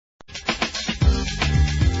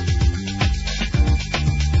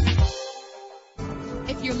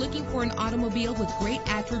for an automobile with great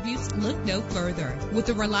attributes, look no further. With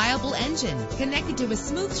a reliable engine connected to a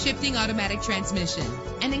smooth shifting automatic transmission,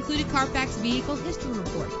 an included Carfax Vehicle History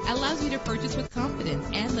Report allows you to purchase with confidence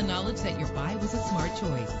and the knowledge that your buy was a smart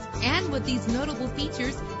choice. And with these notable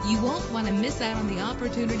features, you won't want to miss out on the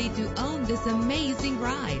opportunity to own this amazing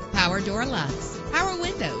ride. Power door locks, power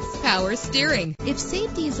windows, power steering. If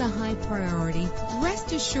safety is a high priority,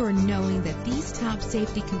 rest assured knowing that these top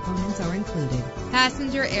safety components are included.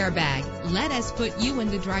 Passenger airbag. Let us put you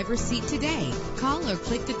in the driver's seat today. Call or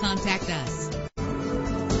click to contact us.